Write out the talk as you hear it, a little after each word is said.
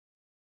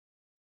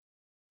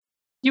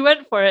You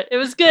went for it. It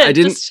was good. I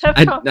didn't. Just have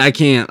I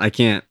can't. I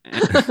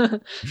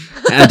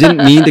didn't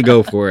mean to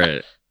go for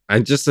it.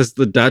 It's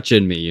the Dutch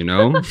in me, you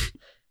know?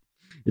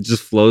 It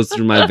just flows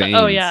through my veins.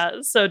 Oh,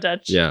 yeah. So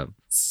Dutch. Yeah.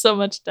 So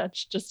much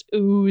Dutch just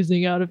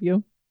oozing out of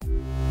you.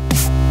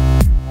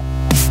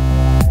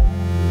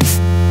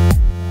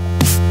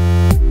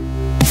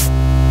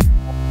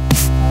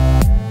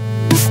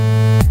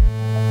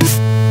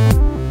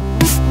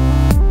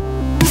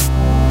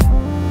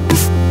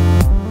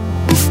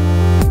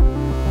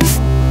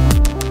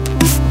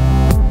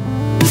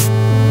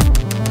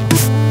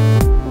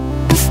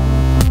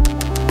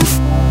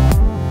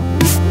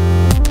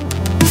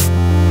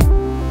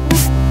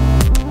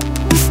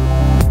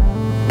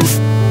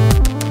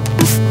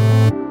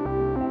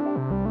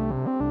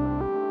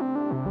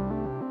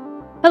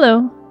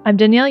 Hello, I'm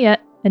Danielle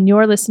Yett, and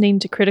you're listening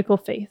to Critical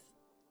Faith.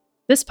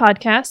 This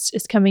podcast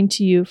is coming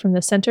to you from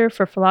the Center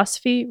for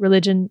Philosophy,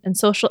 Religion, and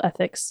Social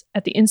Ethics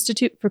at the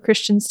Institute for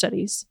Christian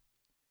Studies.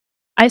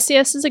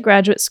 ICS is a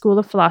graduate school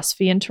of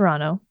philosophy in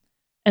Toronto,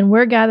 and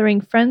we're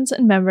gathering friends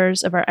and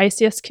members of our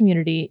ICS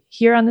community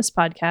here on this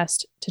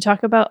podcast to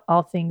talk about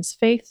all things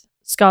faith,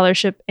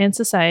 scholarship, and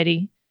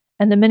society,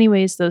 and the many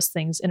ways those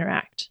things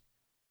interact.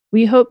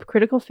 We hope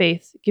Critical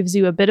Faith gives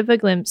you a bit of a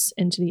glimpse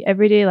into the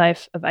everyday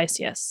life of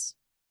ICS.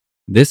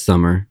 This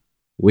summer,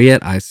 we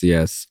at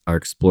ICS are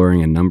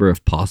exploring a number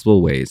of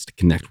possible ways to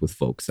connect with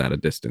folks at a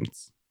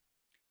distance.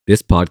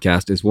 This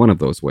podcast is one of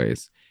those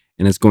ways,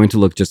 and it's going to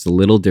look just a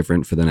little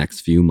different for the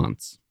next few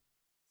months.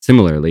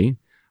 Similarly,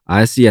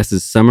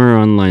 ICS's Summer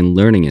Online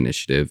Learning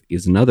Initiative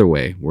is another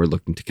way we're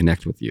looking to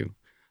connect with you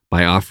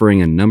by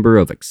offering a number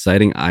of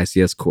exciting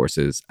ICS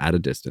courses at a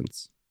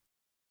distance.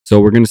 So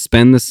we're going to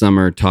spend the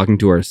summer talking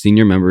to our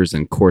senior members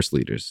and course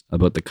leaders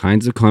about the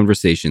kinds of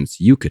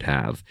conversations you could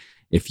have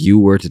if you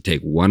were to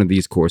take one of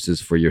these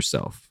courses for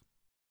yourself.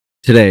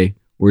 Today,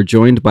 we're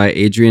joined by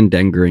Adrienne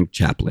Dengerink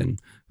Chaplin,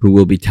 who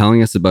will be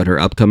telling us about her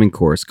upcoming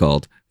course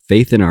called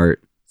Faith in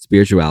Art,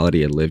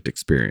 Spirituality, and Lived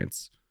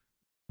Experience,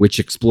 which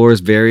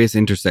explores various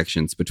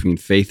intersections between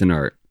faith and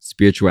art,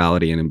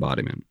 spirituality, and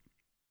embodiment.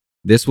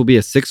 This will be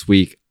a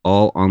 6-week,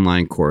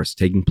 all-online course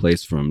taking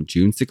place from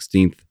June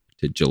 16th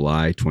to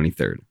July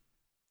 23rd.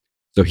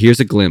 So here's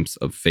a glimpse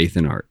of faith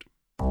in art.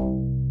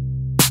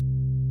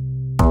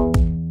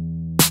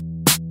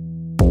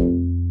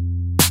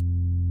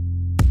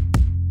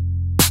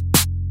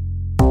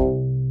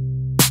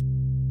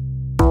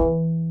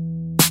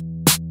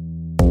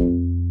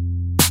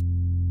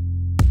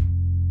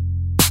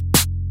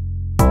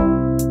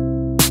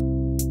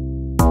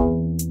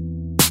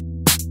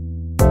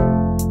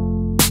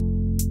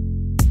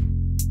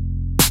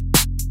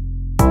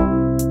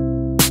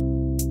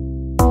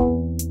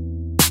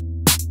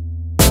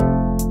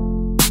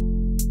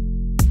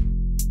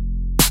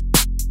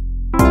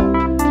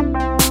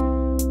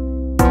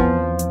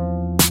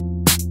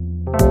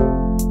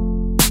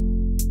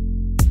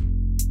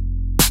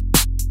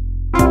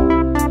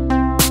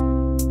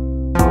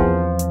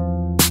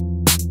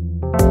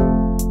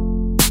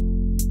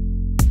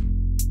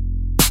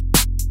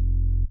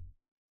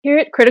 Here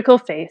at Critical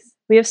Faith,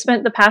 we have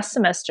spent the past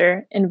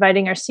semester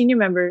inviting our senior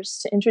members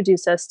to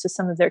introduce us to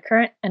some of their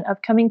current and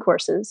upcoming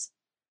courses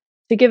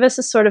to give us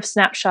a sort of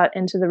snapshot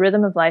into the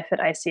rhythm of life at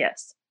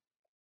ICS.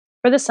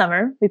 For the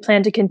summer, we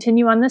plan to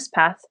continue on this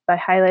path by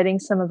highlighting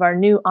some of our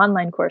new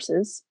online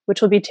courses,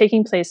 which will be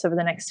taking place over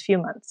the next few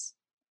months.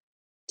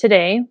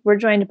 Today, we're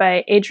joined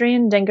by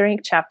Adrienne Dengerink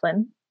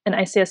Chaplin, an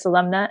ICS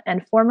alumna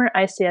and former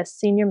ICS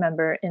senior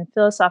member in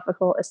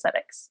philosophical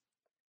aesthetics.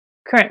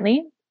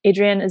 Currently,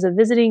 Adrienne is a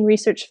visiting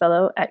research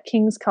fellow at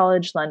King's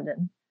College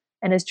London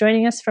and is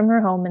joining us from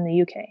her home in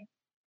the UK.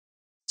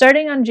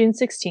 Starting on June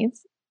 16th,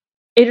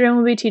 Adrienne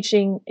will be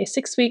teaching a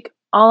 6-week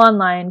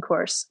all-online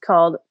course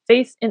called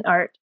Faith in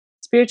Art,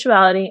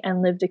 Spirituality,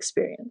 and Lived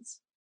Experience.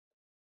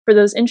 For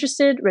those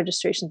interested,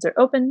 registrations are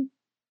open,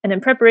 and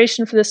in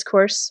preparation for this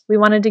course, we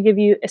wanted to give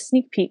you a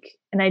sneak peek,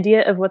 an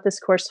idea of what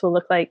this course will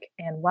look like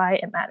and why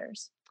it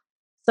matters.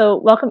 So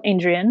welcome,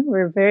 Adrienne.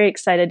 We're very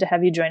excited to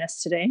have you join us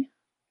today.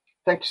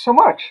 Thank you so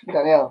much,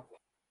 Danielle.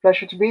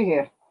 Pleasure to be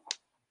here.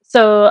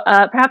 So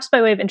perhaps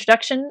by way of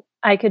introduction,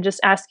 I could just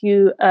ask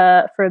you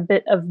for a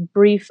bit of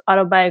brief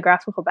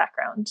autobiographical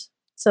background.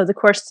 So the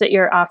course that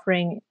you're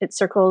offering, it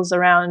circles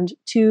around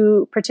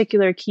 2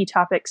 particular key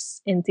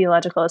topics in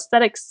theological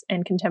aesthetics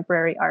and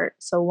contemporary art.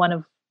 So one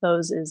of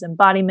those is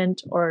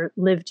embodiment or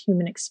lived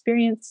human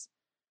experience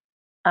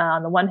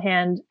on the one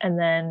hand, and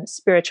then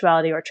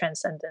spirituality or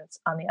transcendence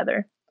on the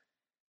other.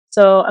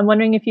 So I'm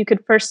wondering if you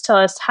could first tell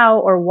us how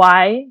or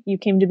why you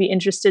came to be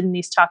interested in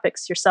these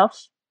topics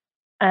yourself,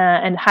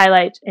 and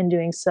highlight in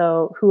doing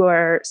so who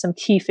are some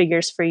key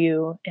figures for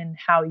you in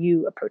how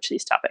you approach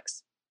these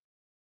topics.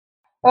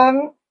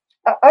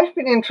 I've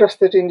been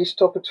interested in these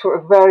topics for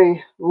a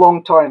very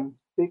long time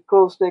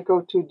because they go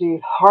to the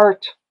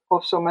heart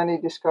of so many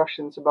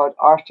discussions about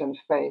art and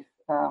faith,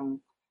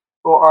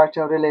 or art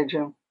and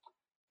religion.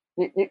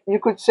 You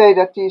could say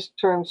that these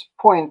terms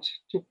point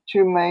to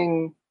 2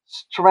 main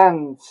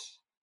strands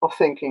of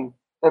thinking.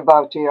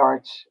 about the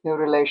arts in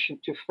relation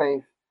to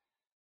faith.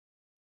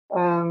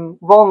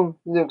 One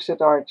looks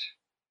at art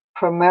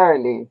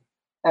primarily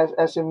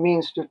as a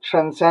means to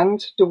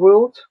transcend the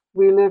world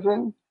we live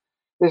in,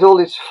 with all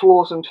its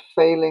flaws and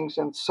failings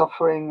and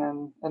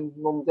suffering and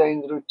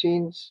mundane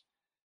routines,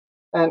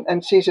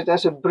 and sees it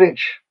as a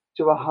bridge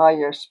to a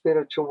higher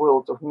spiritual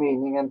world of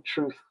meaning and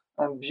truth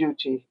and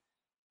beauty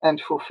and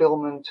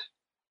fulfillment.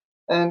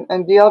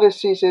 And the other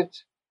sees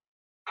it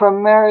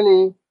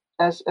primarily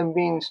as a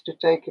means to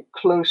take a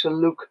closer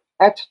look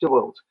at the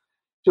world,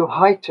 to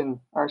heighten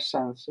our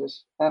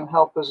senses and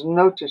help us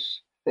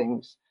notice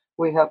things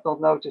we have not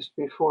noticed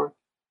before.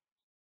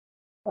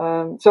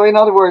 So, in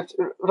other words,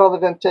 rather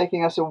than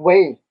taking us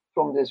away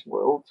from this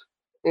world,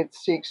 it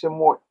seeks a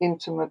more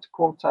intimate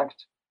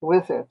contact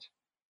with it.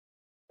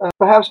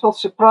 Perhaps not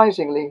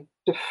surprisingly,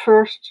 the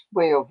first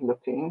way of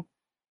looking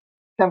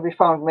can be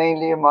found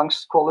mainly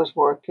amongst scholars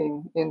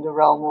working in the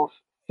realm of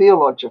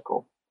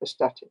theological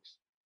aesthetics.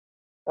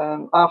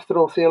 After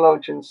all,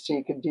 theologians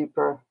seek a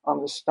deeper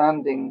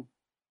understanding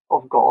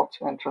of God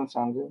and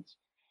transcendence,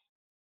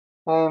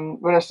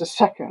 whereas the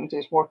second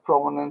is more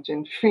prominent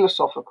in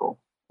philosophical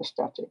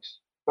aesthetics,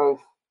 both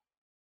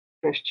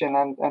Christian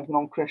and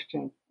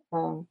non-Christian.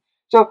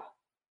 So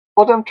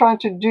what I'm trying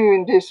to do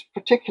in this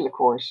particular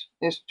course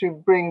is to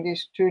bring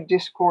these two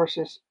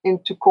discourses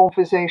into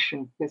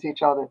conversation with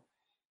each other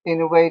in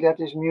a way that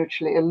is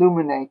mutually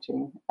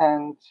illuminating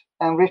and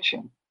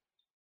enriching,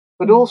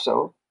 but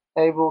also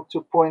able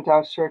to point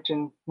out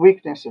certain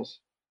weaknesses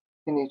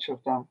in each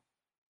of them.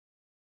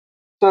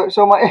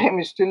 So my aim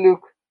is to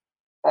look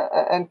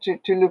and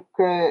to look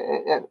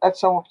at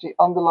some of the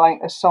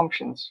underlying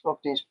assumptions of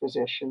these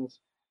positions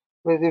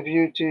with a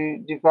view to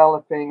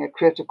developing a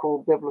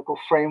critical biblical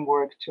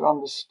framework to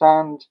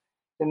understand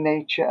the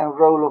nature and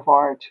role of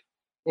art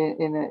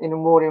in a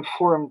more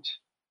informed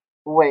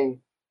way.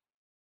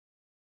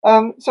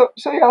 So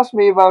you asked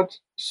me about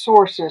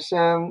sources,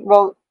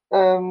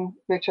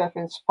 which have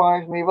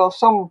inspired me. Well,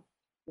 some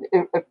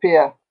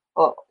appear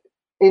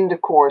in the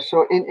course.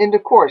 So in the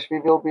course, we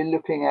will be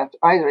looking at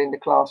either in the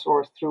class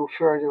or through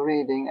further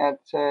reading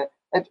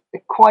at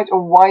quite a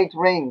wide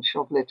range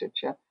of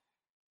literature.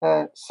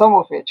 Some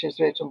of which is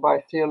written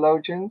by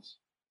theologians,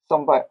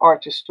 some by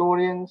art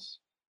historians,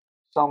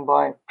 some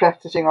by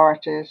practicing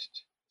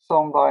artists,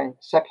 some by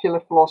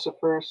secular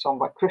philosophers, some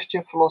by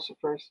Christian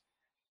philosophers.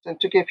 And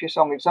to give you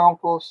some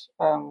examples,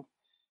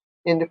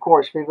 in the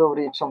course we will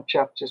read some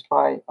chapters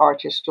by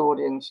art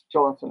historians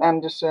Jonathan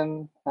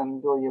Anderson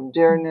and William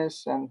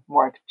Dearness and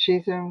Mark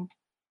Cheetham.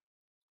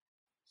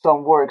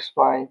 Some works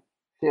by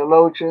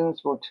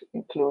theologians would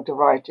include the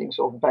writings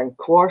of Ben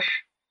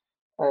Quash,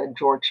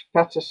 George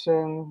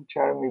Patterson,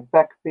 Jeremy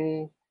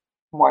Begbie,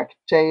 Mark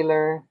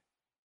Taylor,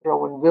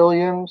 Rowan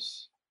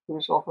Williams,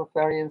 who's often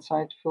very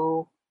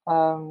insightful.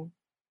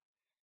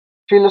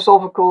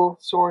 Philosophical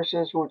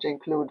sources would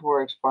include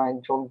works by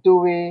John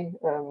Dewey,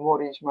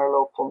 Maurice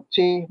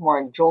Merleau-Ponty,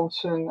 Mark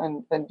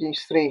Johnson, and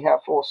these three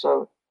have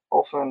also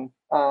often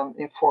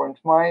informed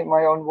my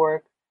own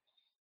work.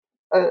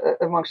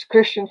 Amongst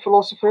Christian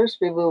philosophers,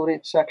 we will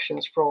read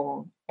sections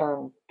from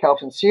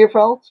Calvin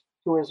Sierveld,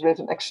 who has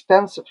written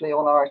extensively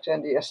on art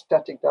and the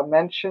aesthetic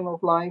dimension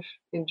of life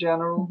in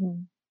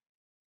general.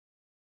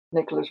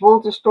 Nicholas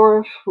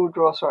Wolterstorff, who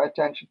draws our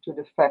attention to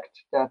the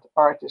fact that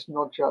art is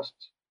not just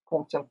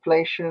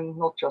contemplation,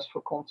 not just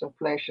for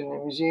contemplation in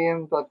a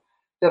museum, but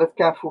that it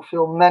can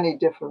fulfill many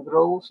different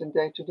roles in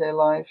day-to-day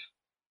life.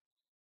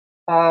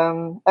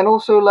 And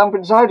also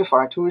Lambert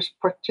Zuidervaart, who is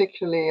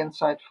particularly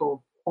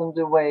insightful on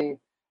the way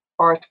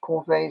art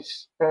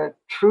conveys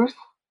truth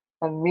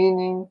and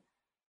meaning,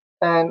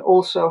 and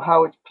also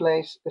how it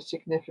plays a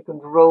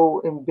significant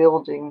role in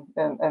building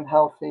and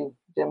healthy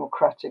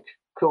democratic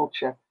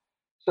culture.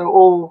 So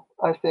all,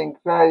 I think,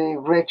 very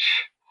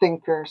rich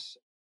thinkers.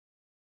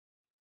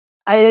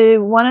 I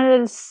wanted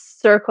to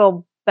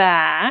circle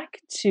back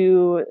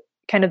to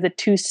kind of the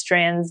two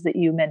strands that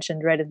you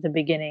mentioned right at the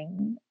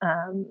beginning,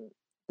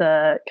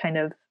 the kind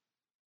of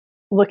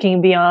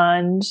looking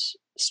beyond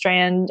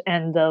strand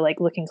and the like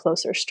looking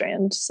closer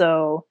strand.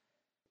 So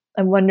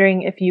I'm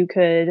wondering if you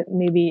could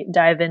maybe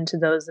dive into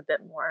those a bit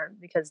more,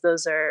 because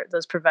those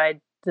provide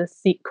the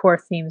core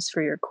themes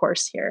for your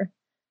course here.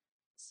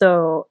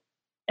 So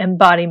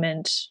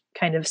embodiment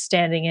kind of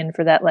standing in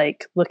for that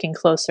like looking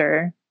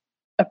closer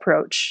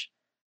approach,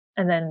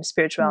 and then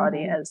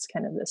spirituality as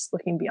kind of this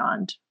looking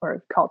beyond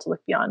or call to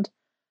look beyond.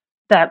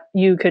 That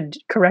you could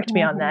correct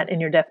me on that in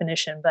your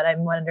definition, but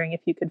I'm wondering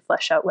if you could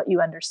flesh out what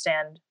you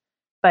understand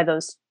by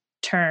those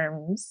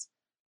terms,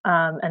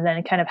 and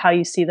then kind of how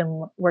you see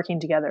them working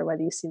together,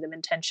 whether you see them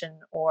in tension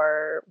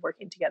or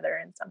working together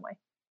in some way.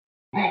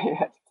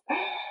 Yes.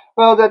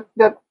 Well, that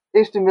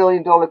is the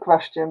 $1,000,000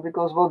 question,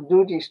 because what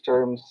do these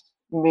terms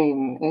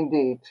mean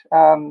indeed?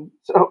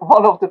 So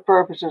one of the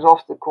purposes of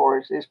the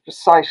course is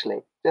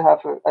precisely to have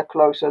a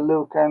closer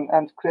look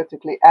and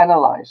critically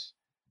analyze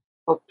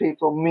what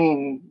people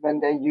mean when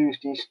they use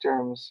these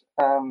terms,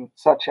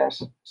 such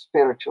as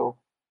spiritual.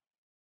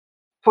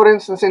 For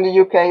instance, in the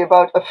UK,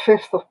 about a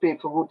fifth of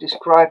people would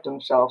describe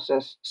themselves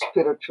as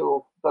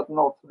spiritual but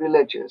not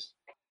religious.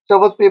 So,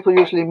 what people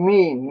usually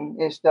mean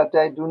is that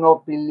they do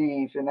not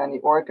believe in any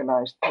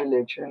organized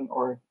religion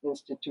or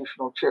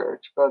institutional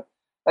church, but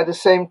at the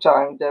same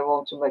time, they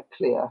want to make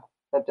clear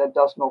that that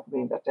does not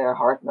mean that they are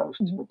hard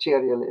nosed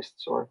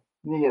materialists or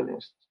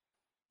nihilists.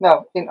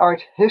 Now, in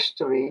art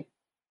history,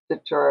 the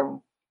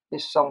term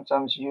is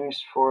sometimes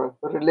used for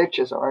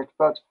religious art,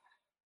 but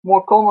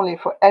more commonly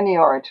for any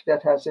art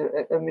that has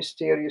a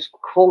mysterious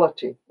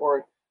quality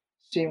or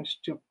seems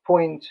to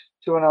point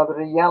to another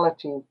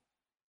reality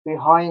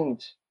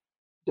behind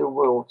the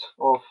world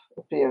of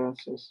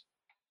appearances.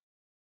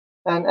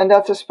 And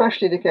that's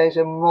especially the case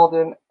in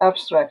modern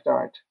abstract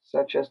art,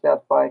 such as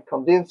that by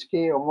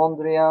Kandinsky or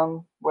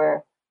Mondrian,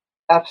 where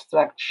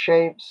abstract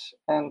shapes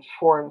and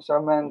forms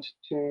are meant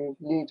to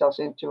lead us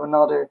into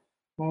another,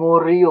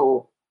 more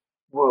real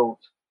world,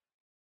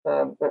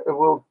 a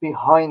world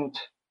behind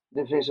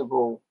the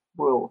visible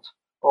world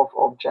of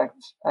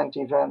objects and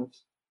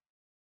events.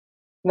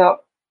 Now,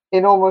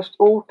 in almost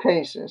all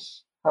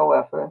cases,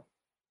 however,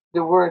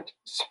 the word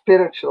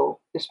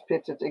spiritual is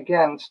pitted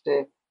against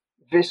the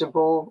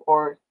visible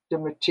or the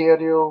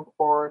material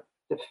or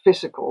the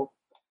physical.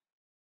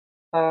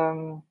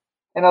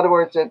 In other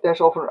words,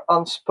 there's often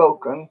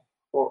unspoken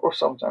or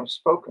sometimes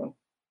spoken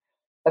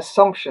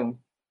assumption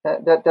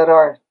that there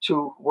are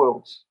two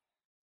worlds,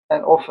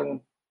 and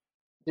often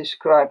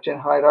described in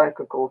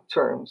hierarchical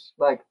terms,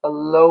 like a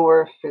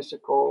lower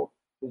physical,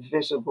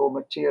 visible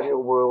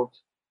material world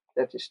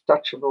that is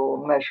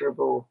touchable,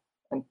 measurable,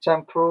 and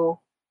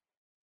temporal,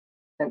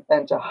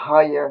 and a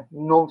higher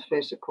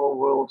non-physical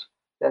world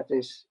that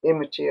is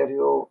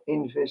immaterial,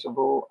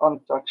 invisible,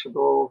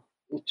 untouchable,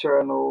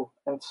 eternal,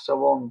 and so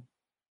on.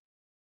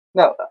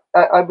 Now,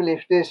 I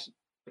believe this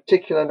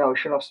particular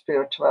notion of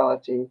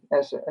spirituality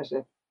as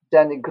a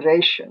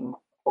denigration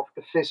of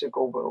the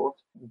physical world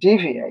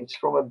deviates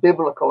from a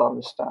biblical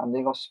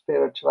understanding of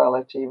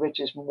spirituality, which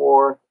is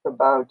more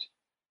about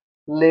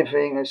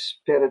living a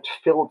spirit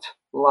filled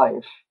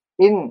life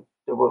in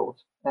the world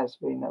as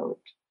we know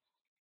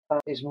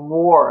it, is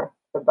more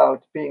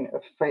about being a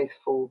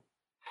faithful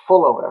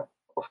follower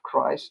of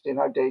Christ in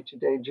our day to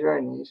day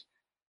journeys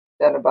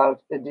than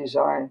about a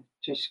desire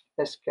to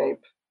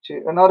escape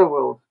to another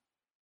world.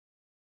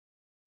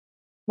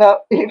 Now,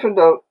 even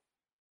though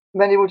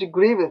many would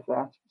agree with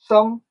that,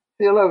 some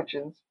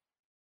theologians,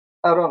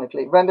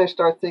 ironically, when they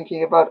start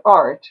thinking about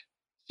art,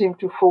 seem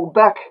to fall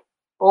back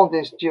on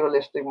this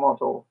dualistic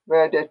model,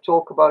 where they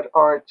talk about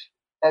art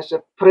as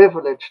a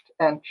privileged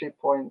entry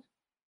point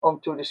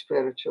onto the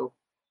spiritual.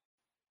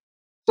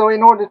 So,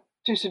 in order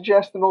to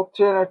suggest an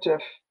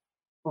alternative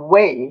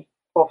way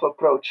of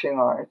approaching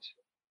art,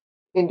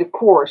 in the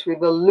course we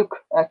will look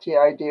at the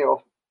idea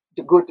of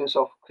the goodness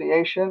of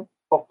creation,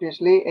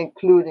 obviously,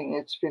 including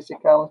its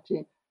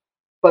physicality,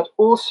 but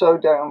also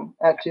down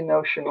at the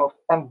notion of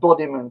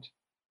embodiment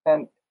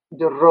and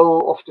the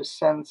role of the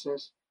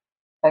senses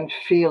and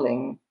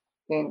feeling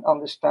in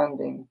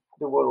understanding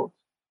the world.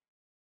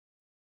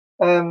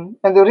 And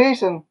the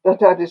reason that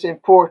that is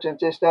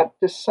important is that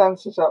the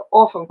senses are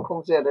often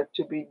considered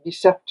to be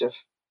deceptive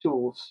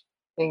tools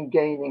in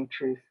gaining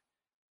truth.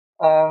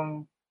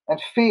 And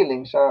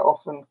feelings are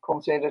often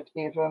considered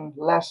even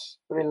less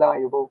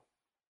reliable.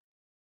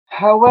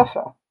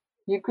 However,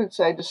 you could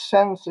say the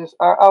senses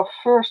are our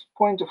first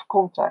point of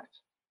contact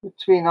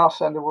between us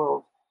and the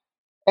world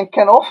and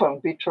can often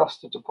be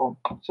trusted upon.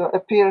 So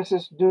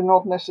appearances do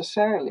not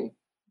necessarily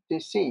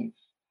deceive.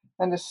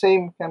 And the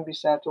same can be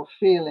said of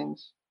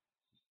feelings.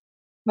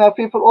 Now,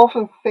 people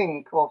often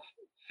think of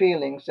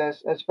feelings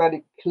as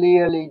very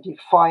clearly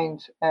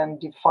defined and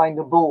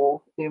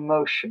definable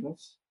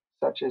emotions,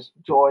 such as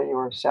joy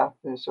or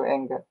sadness or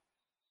anger.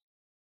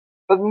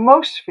 But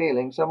most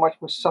feelings are much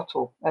more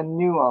subtle and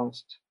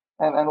nuanced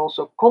and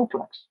also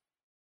complex.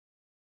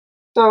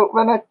 So,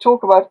 when I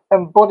talk about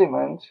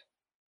embodiment,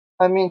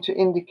 I mean to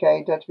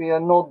indicate that we are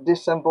not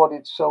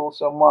disembodied souls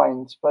or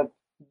minds, but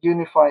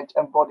unified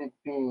embodied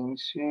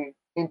beings who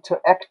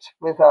interact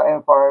with our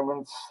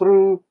environment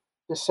through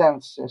the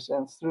senses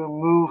and through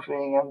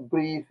moving and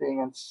breathing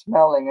and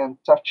smelling and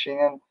touching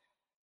and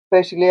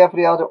basically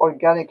every other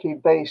organically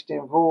based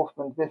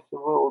involvement with the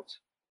world.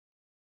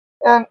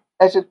 And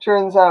as it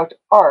turns out,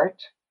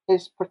 art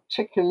is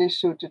particularly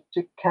suited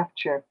to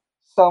capture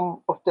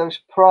some of those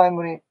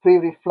primary pre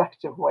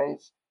reflective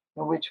ways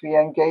in which we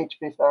engage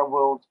with our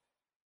world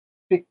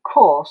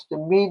because the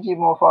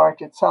medium of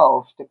art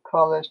itself, the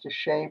colors, the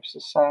shapes,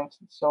 the sounds,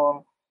 and so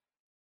on,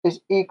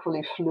 is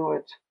equally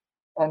fluid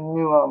and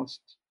nuanced.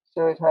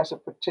 So it has a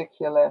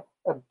particular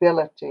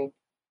ability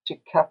to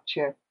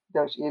capture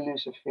those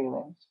elusive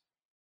feelings.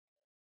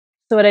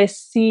 So, what I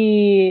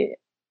see,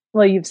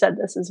 well, you've said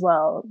this as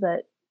well,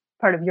 that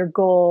part of your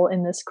goal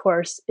in this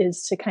course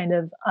is to kind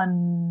of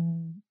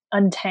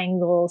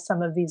untangle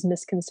some of these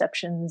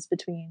misconceptions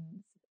between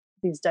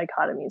these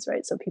dichotomies,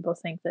 right? So people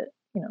think that,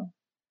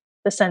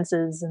 the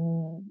senses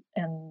and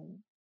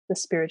the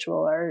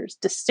spiritual are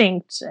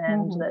distinct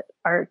and Mhm. that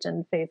art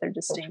and faith are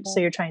distinct. So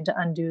right. you're trying to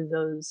undo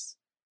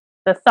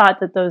the thought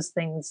that those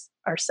things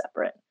are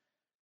separate.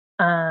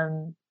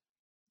 So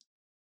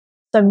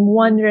I'm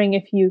wondering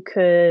if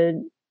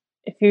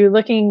if you're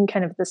looking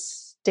kind of the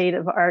state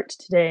of art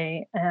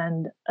today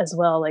and as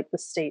well like the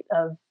state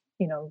of,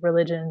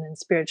 religion and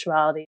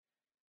spirituality.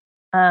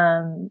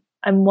 I'm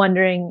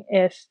wondering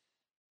if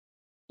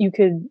you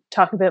could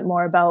talk a bit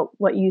more about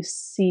what you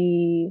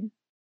see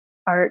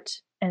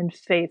art and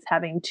faith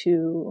having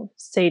to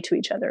say to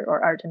each other,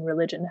 or art and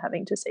religion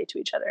having to say to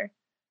each other.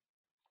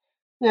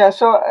 Yeah,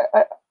 so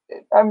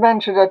I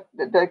mentioned that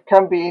there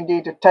can be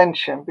indeed a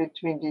tension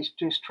between these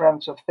two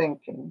strands of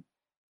thinking.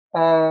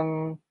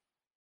 Um,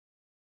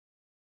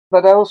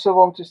 but I also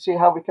want to see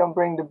how we can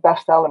bring the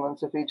best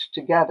elements of each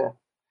together.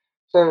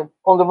 So,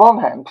 on the one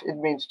hand, it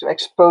means to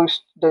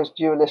expose those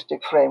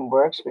dualistic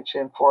frameworks which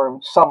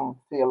inform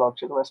some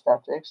theological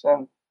aesthetics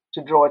and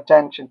to draw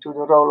attention to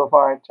the role of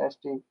art as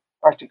the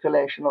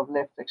articulation of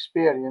lived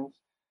experience.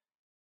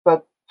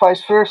 But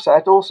vice versa,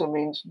 it also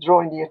means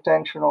drawing the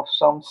attention of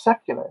some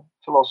secular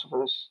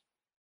philosophers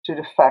to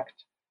the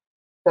fact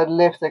that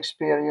lived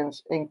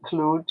experience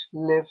include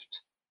lived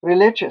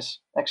religious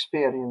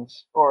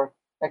experience or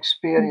Mhm.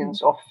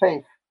 experience of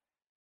faith.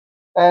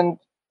 And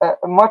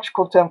much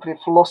contemporary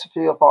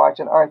philosophy of art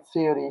and art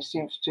theory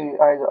seems to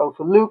either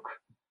overlook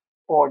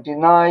or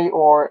deny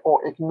or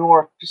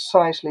ignore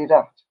precisely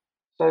that.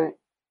 So,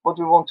 what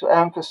we want to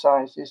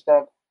emphasize is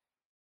that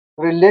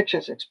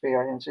religious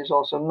experience is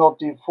also not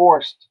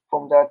divorced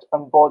from that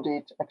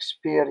embodied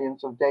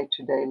experience of day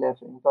to day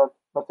living,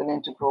 but an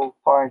integral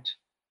part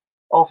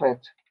of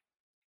it.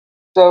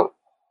 So,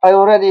 I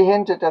already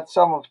hinted at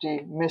some of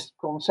the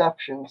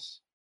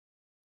misconceptions,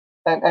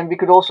 and we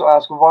could also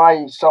ask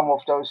why some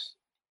of those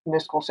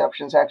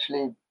misconceptions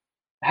actually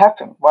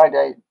happen, why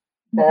they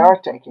Mhm. are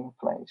taking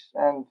place.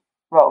 And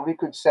well, we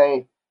could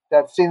say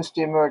that since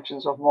the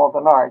emergence of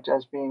modern art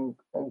has been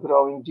a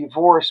growing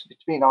divorce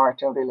between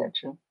art and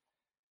religion,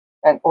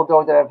 and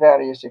although there are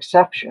various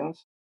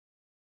exceptions,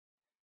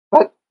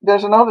 but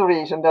there's another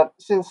reason that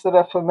since the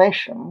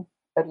Reformation,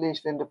 at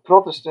least in the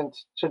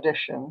Protestant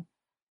tradition,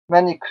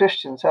 many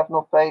Christians have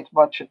not paid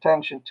much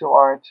attention to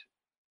art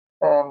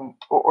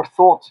or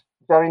thought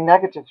very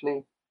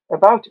negatively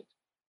about it.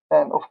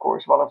 And of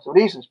course, one of the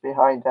reasons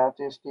behind that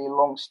is the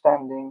long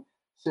standing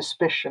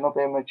suspicion of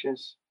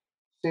images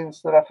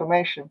since the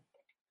Reformation.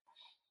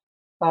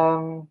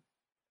 Um,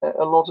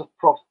 a lot of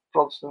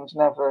Protestants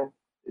never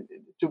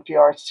took the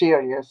art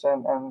serious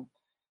and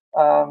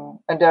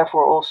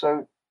therefore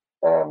also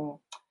um,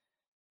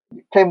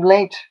 came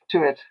late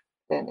to it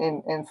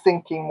in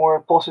thinking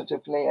more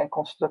positively and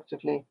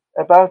constructively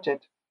about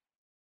it.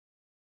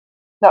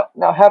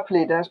 Now,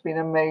 happily, there's been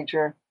a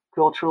major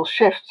cultural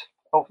shift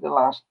over the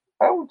last,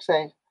 I would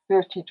say,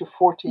 30 to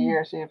 40 Mm.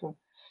 years even.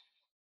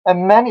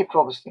 And many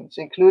Protestants,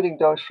 including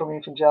those from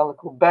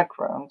evangelical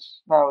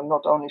backgrounds, now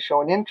not only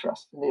show an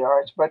interest in the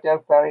arts, but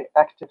they're very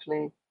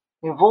actively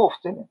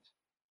involved in it.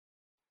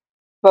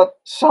 But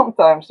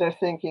sometimes their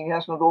thinking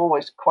has not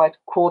always quite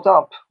caught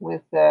up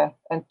with their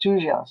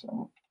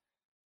enthusiasm.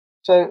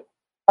 So,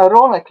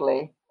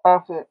 ironically,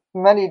 after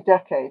many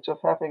decades of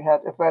having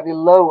had a very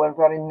low and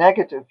very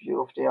negative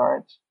view of the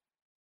arts,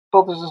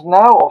 Protestants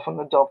now often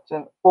adopt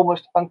an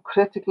almost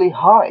uncritically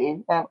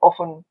high and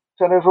often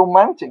very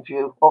romantic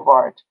view of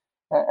art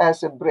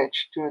as a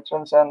bridge to a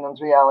transcendent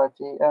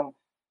reality, and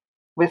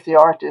with the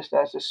artist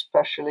as a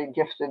specially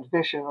gifted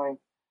visionary.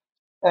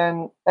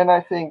 And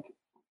I think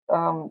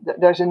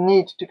there's a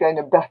need to gain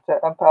a better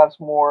and perhaps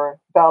more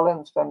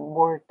balanced and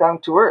more down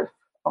to earth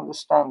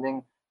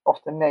understanding of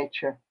the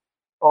nature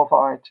of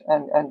art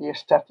and the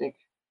aesthetic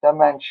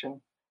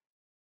dimension.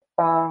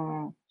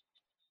 Um,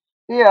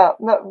 yeah,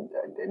 no,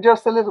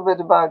 just a little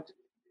bit about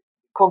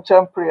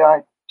contemporary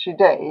art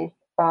today.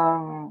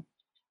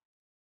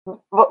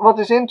 What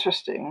is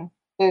interesting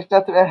is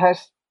that there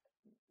has,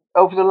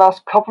 over the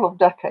last couple of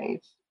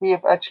decades, we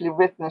have actually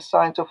witnessed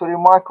signs of a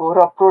remarkable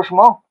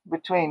rapprochement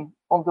between,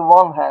 on the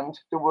one hand,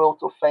 the world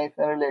of faith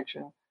and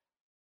religion,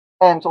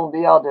 and on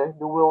the other,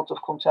 the world of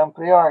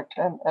contemporary art.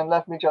 And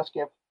let me just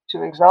give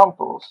two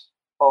examples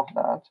of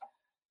that.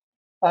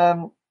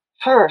 Um,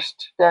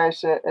 First, there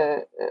is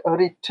a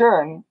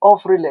return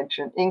of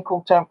religion in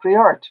contemporary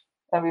art,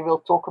 and we will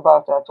talk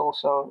about that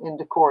also in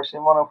the course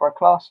in one of our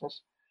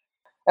classes.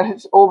 And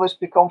it's almost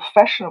become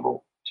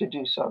fashionable to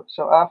do so.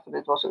 So after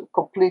it was a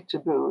complete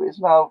taboo, it's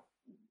now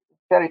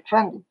very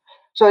trendy.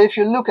 So if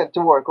you look at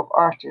the work of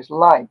artists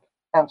like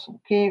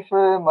Anselm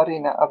Kiefer,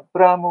 Marina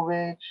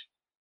Abramovic,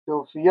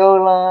 Bill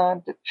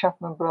Viola, the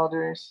Chapman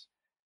brothers,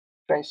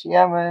 Tracy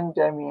Emin,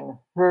 Damien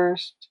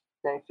Hirst,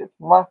 David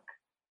Mack,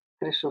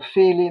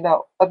 Chrysophyli.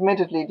 Now,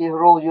 admittedly, these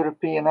are all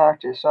European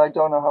artists, so I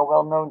don't know how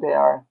well known they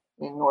are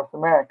in North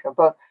America,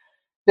 but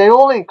they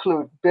all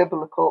include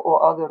biblical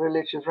or other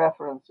religious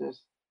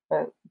references,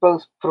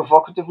 both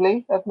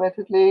provocatively,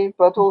 admittedly,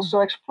 but Mhm.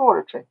 also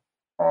exploratory.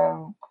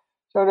 Um,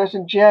 so there's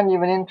a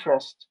genuine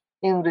interest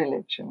in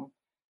religion,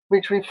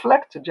 which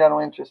reflect the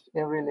general interest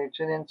in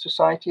religion in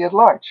society at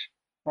large.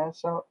 And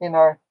so in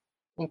our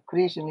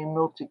increasingly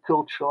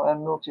multicultural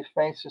and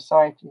multi-faith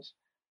societies,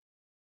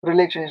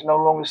 religion is no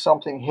longer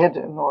something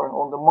hidden or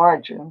on the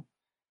margin,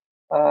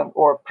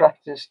 or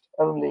practiced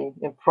only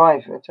in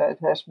private. It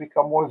has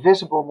become more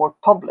visible, more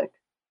public.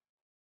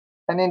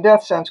 And in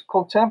that sense,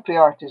 contemporary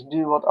artists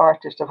do what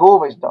artists have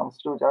always done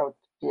throughout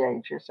the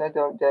ages.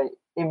 They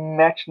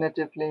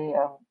imaginatively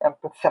and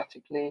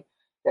empathetically,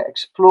 they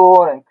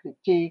explore and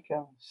critique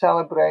and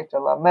celebrate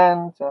and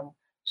lament and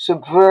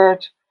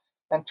subvert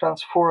and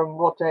transform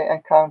what they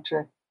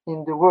encounter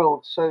in the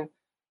world. So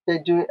they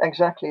do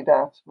exactly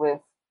that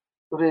with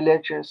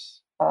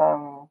religious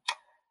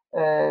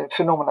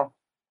phenomena.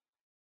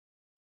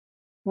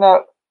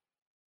 Now,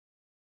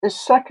 a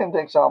second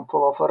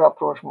example of a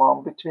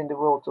rapprochement between the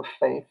world of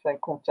faith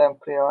and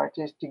contemporary art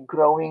is the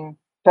growing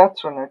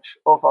patronage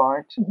of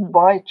art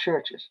by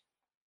churches,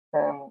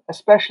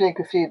 especially in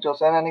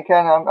cathedrals. And then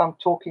again, I'm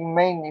talking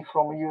mainly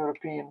from a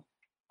European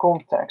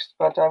context,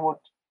 but I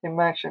would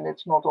imagine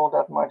it's not all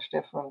that much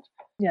different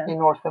in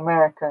North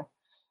America,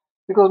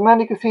 because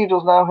many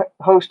cathedrals now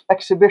host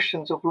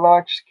exhibitions of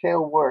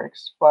large-scale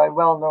works by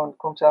well-known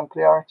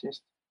contemporary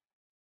artists.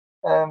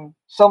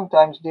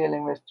 Sometimes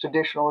dealing with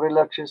traditional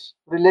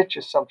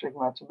religious subject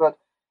matter, but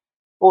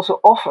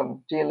also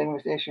often dealing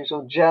with issues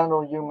of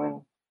general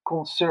human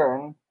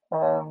concern,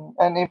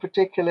 and in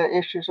particular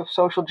issues of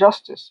social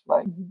justice,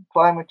 like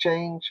climate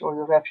change or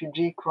the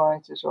refugee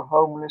crisis or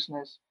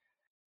homelessness.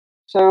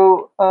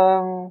 So,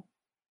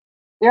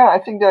 I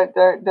think that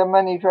there are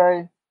many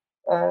very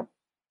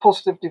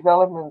positive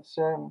developments,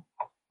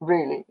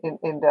 really,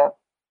 in that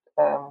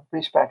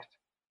respect.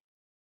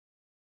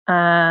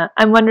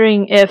 I'm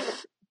wondering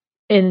if,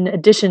 in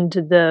addition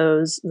to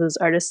those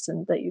artists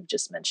that you've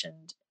just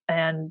mentioned,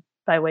 and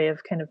by way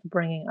of kind of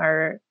bringing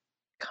our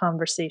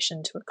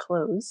conversation to a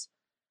close,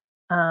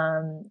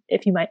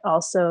 if you might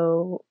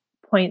also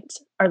point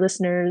our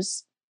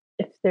listeners,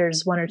 if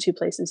there's one or two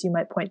places you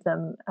might point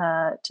them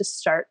to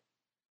start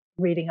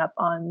reading up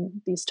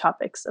on these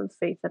topics of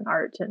faith and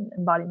art and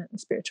embodiment and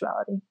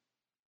spirituality.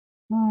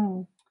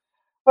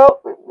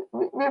 Well,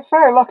 we're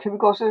very lucky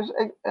because there's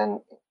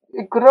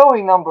a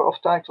growing number of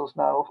titles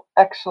now of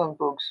excellent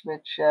books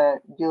which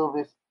deal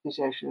with these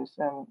issues,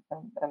 and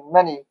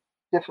many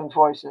different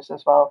voices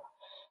as well.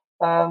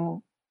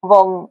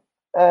 One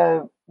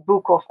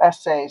book of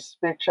essays,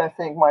 which I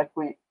think might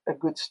be a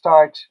good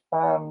start,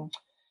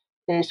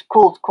 is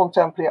called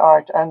Contemporary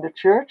Art and the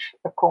Church,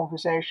 A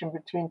Conversation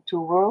Between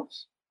Two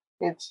Worlds.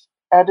 It's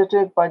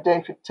edited by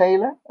David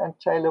Taylor and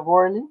Taylor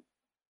Worley,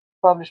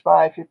 published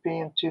by IVP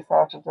in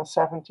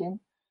 2017.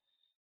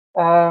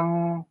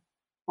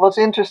 What's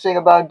interesting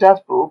about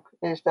that book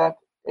is that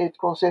it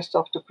consists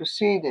of the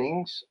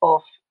proceedings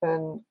of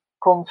a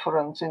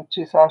conference in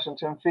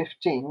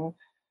 2015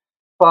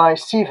 by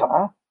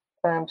SIVA.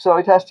 So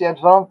it has the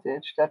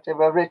advantage that they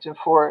were written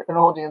for an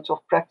audience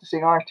of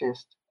practicing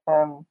artists.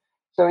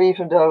 So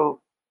even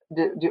though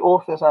the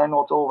authors are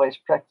not always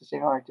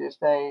practicing artists,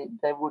 they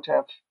would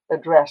have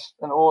addressed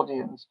an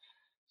audience.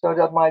 So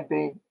that might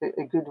be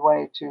a good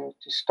way to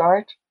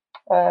start.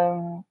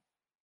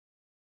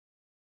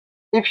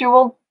 If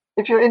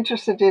you're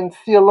interested in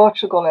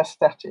theological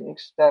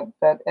aesthetics,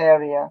 that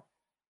area,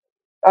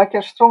 I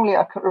can strongly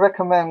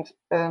recommend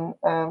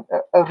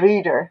a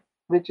reader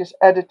which is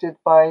edited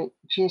by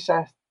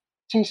Gisa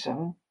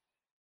Thiessen,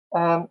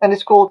 and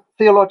it's called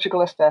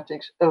Theological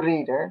Aesthetics, a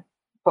Reader,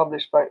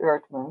 published by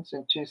Eerdmans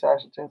in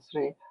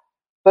 2003.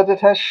 But it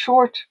has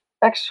short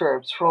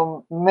excerpts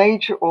from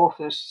major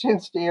authors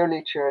since the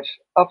early church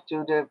up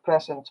to the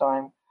present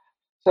time.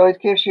 So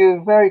it gives you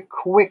a very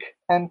quick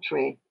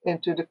entry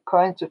into the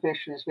kinds of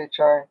issues which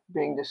are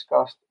being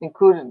discussed,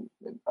 including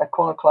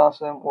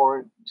iconoclasm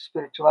or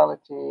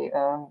spirituality.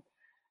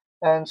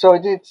 And so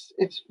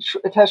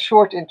it has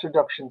short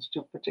introductions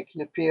to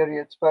particular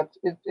periods, but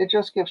it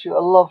just gives you a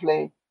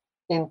lovely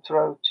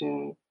intro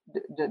to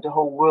the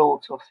whole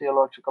world of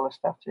theological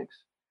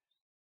aesthetics.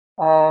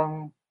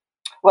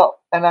 Well,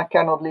 and I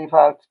cannot leave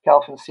out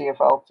Calvin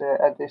Sierveld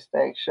at this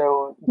stage.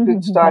 So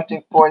good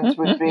starting points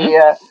would be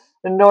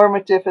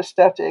normative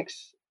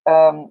aesthetics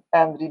and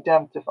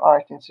redemptive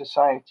art in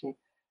society,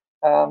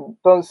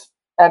 both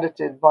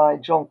edited by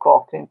John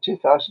Cock in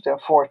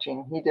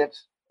 2014. He did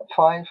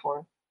 5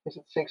 or is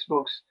it 6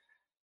 books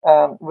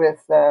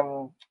with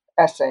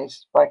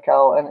essays by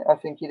Cal, and I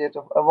think he did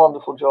a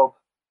wonderful job.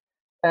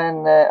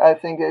 And I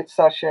think it's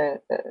such a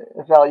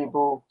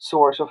valuable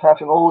source of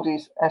having all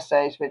these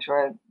essays which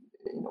are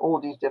in all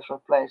these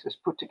different places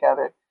put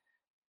together.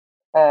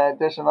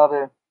 There's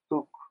another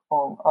book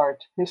on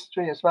art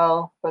history as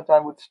well, but I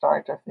would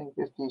start, I think,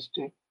 with these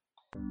 2.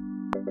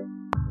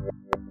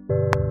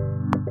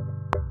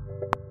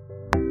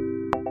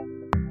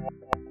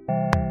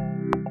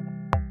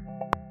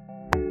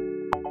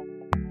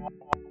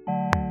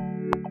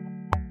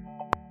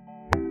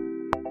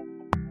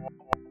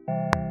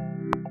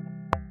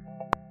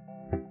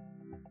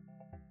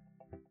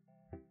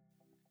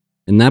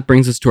 And that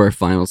brings us to our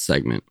final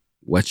segment,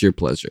 What's Your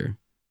Pleasure?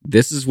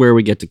 This is where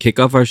we get to kick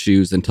off our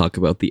shoes and talk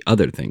about the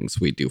other things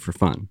we do for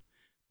fun.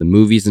 The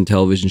movies and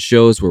television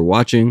shows we're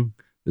watching,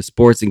 the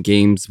sports and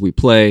games we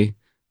play,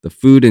 the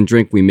food and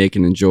drink we make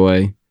and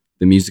enjoy,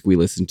 the music we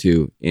listen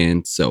to,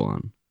 and so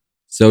on.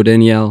 So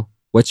Danielle,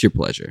 what's your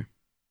pleasure?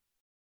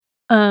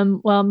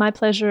 Well, my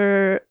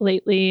pleasure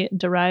lately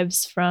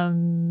derives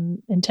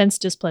from intense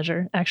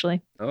displeasure,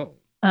 actually. Oh,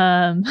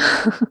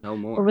 No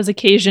more. Or was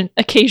occasioned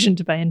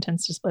by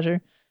intense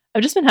displeasure.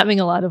 I've just been having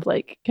a lot of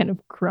like kind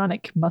of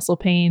chronic muscle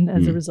pain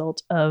as a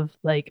result of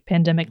like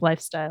pandemic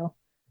lifestyle.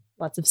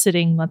 Lots of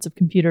sitting, lots of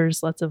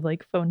computers, lots of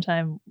like phone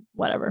time,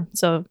 whatever.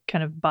 So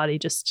kind of body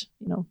just,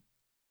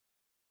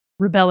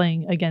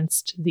 rebelling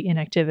against the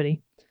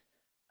inactivity.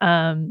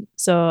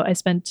 So I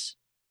spent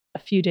a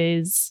few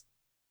days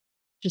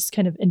just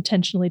kind of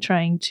intentionally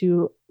trying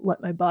to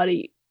let my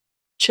body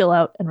chill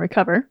out and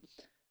recover,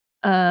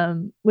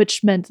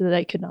 which meant that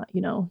I could not,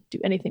 do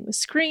anything with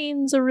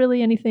screens or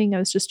really anything. I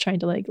was just trying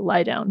to like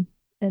lie down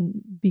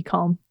and be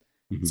calm.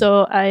 Mm-hmm.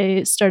 So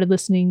I started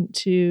listening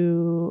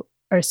to,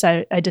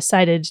 I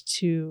decided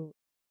to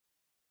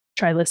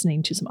try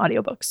listening to some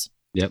audiobooks.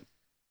 Yep.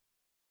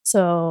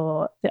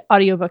 So the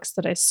audiobooks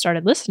that I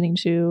started listening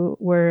to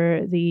were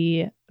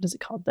what is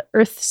it called? The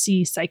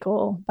Earthsea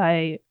Cycle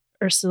by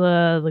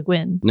Ursula Le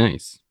Guin.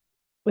 Nice.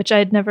 Which I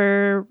had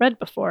never read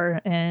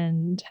before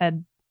and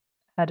had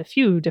a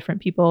few different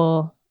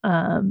people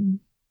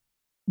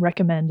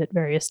recommend at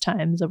various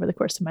times over the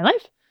course of my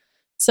life.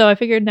 So I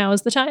figured now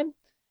is the time.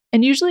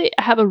 And usually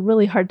I have a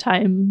really hard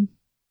time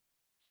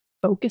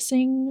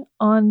focusing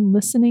on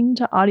listening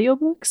to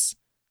audiobooks.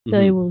 Mm-hmm.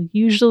 They will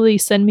usually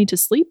send me to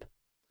sleep.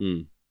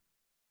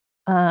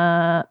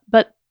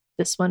 But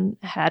this one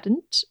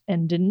hadn't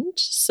and didn't.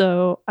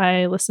 So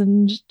I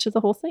listened to the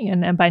whole thing.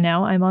 And by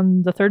now I'm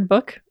on the third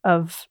book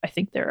of, I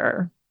think there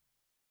are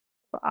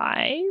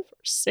 5 or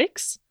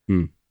 6.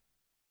 And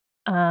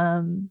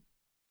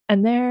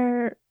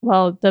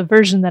the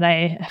version that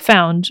I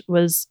found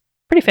was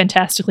pretty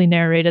fantastically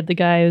narrated. The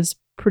guy was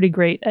pretty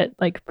great at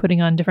like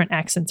putting on different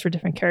accents for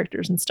different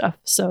characters and stuff.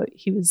 So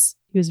he was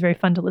very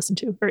fun to listen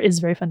to, or is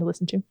very fun to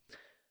listen to.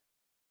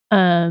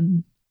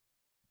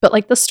 But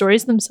like the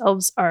stories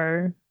themselves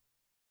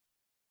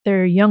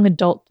they're young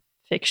adult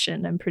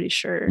fiction, I'm pretty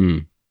sure.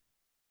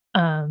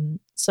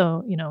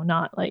 So,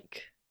 not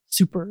like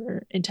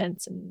super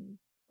intense and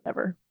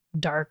whatever,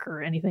 dark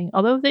or anything.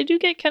 Although they do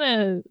get kind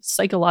of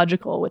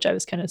psychological, which I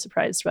was kind of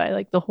surprised by.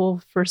 Like the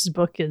whole first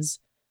book is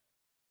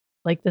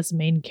like this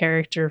main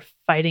character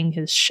fighting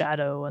his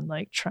shadow and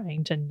like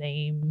trying to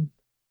name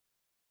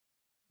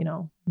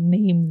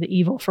the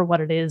evil for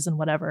what it is and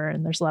whatever.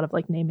 And there's a lot of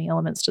like naming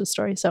elements to the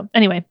story. So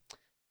anyway,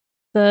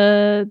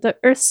 the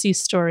Earthsea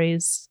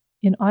stories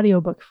in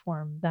audiobook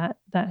form, that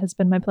has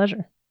been my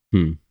pleasure.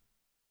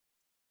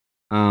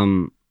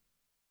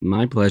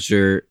 My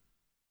pleasure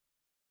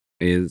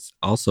is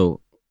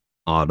also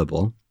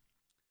Audible.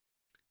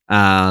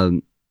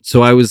 So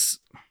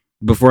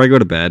before I go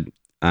to bed,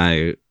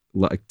 I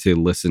like to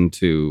listen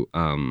to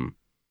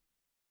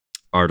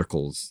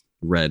articles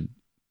read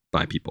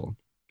by people.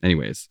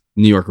 Anyways,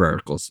 New Yorker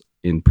articles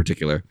in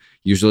particular,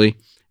 usually.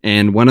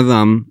 And one of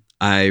them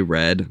I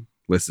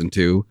listened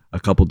to a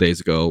couple days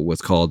ago was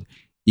called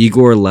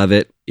Igor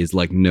Levit is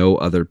Like No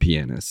Other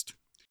Pianist.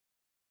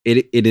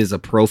 It is a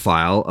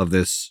profile of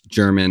this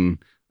German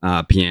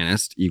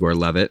pianist, Igor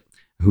Levit,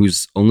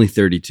 who's only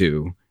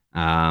 32.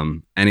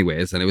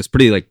 Anyways, and it was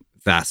pretty like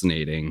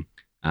fascinating,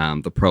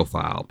 the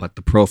profile, but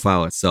the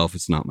profile itself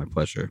is not my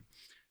pleasure.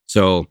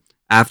 So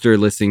after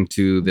listening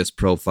to this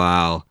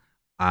profile,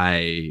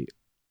 I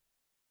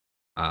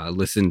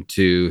listened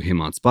to him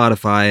on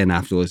Spotify, and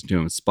after listening to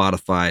him on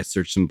Spotify, I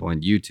searched him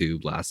on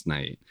YouTube last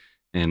night,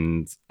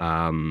 and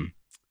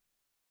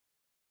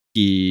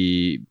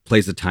he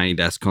plays a Tiny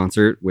Desk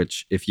concert,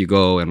 which if you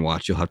go and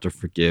watch, you'll have to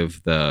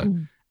forgive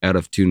the out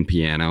of tune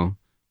piano,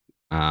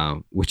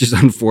 which is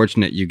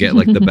unfortunate. You get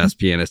like the best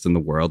pianist in the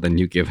world and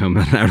you give him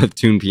an out of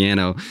tune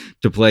piano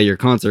to play your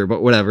concert,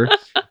 but whatever.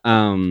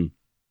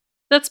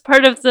 That's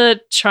part of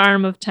the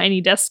charm of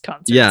Tiny Desk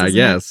concerts. Yeah,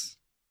 yes.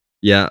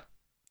 Yeah.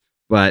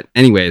 But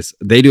anyways,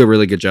 they do a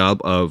really good job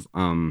of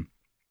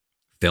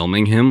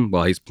filming him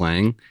while he's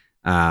playing.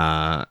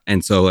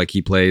 And so like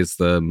he plays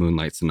the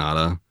Moonlight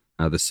Sonata,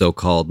 the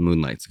so-called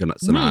Moonlight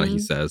Sonata, he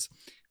says,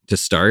 to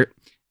start.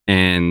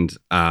 And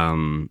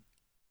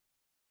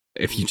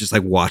if you just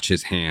like watch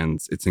his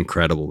hands, it's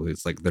incredible.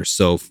 It's like they're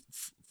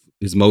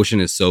his motion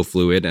is so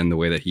fluid, and the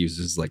way that he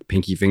uses like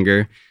pinky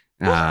finger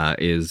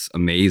is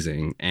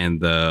amazing.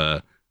 And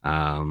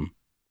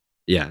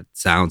it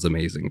sounds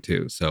amazing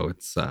too. So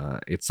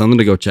it's something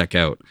to go check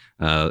out.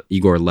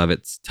 Igor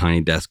Levit's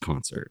Tiny Desk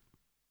concert.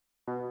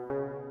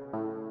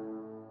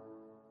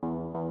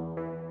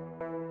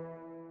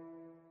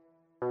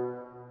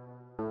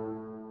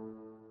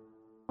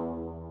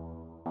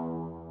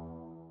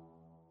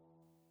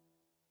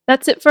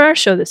 That's it for our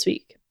show this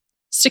week.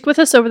 Stick with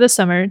us over the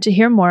summer to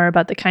hear more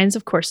about the kinds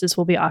of courses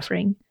we'll be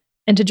offering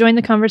and to join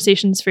the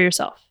conversations for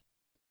yourself.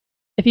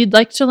 If you'd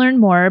like to learn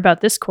more about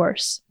this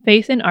course,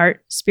 Faith in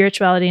Art,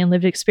 Spirituality, and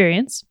Lived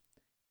Experience,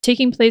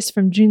 taking place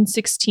from June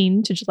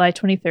 16 to July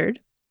 23rd,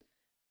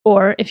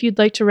 or if you'd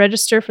like to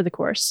register for the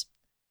course,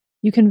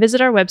 you can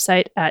visit our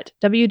website at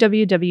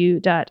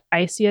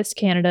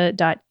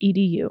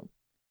www.icscanada.edu.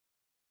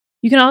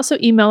 You can also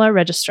email our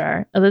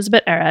registrar,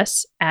 Elizabeth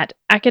Aras, at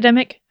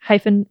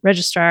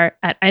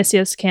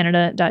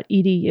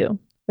academic-registrar@icscanada.edu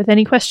with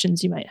any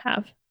questions you might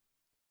have.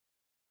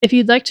 If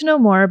you'd like to know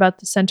more about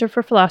the Center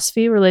for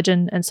Philosophy,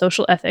 Religion, and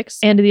Social Ethics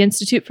and the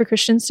Institute for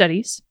Christian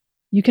Studies,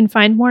 you can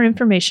find more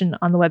information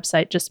on the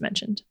website just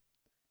mentioned.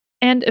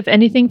 And if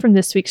anything from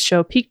this week's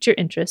show piqued your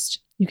interest,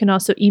 you can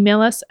also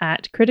email us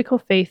at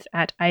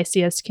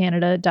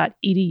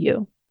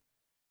criticalfaith@icscanada.edu.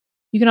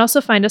 You can also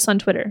find us on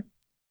Twitter.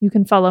 You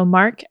can follow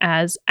Mark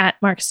as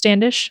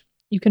 @MarkStandish,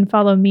 you can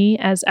follow me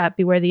as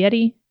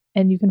 @BewareTheYeti,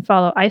 and you can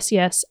follow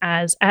ICS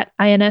as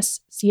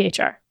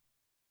 @INSCHR.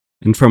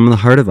 And from the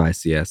heart of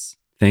ICS,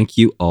 thank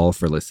you all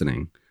for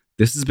listening.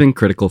 This has been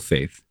Critical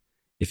Faith.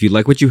 If you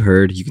like what you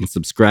heard, you can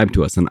subscribe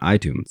to us on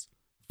iTunes,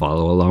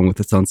 follow along with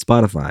us on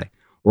Spotify,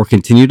 or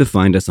continue to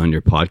find us on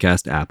your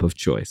podcast app of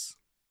choice.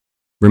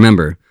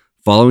 Remember,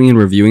 following and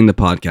reviewing the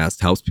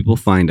podcast helps people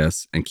find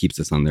us and keeps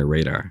us on their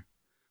radar.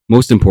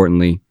 Most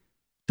importantly,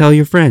 tell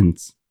your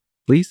friends,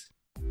 please.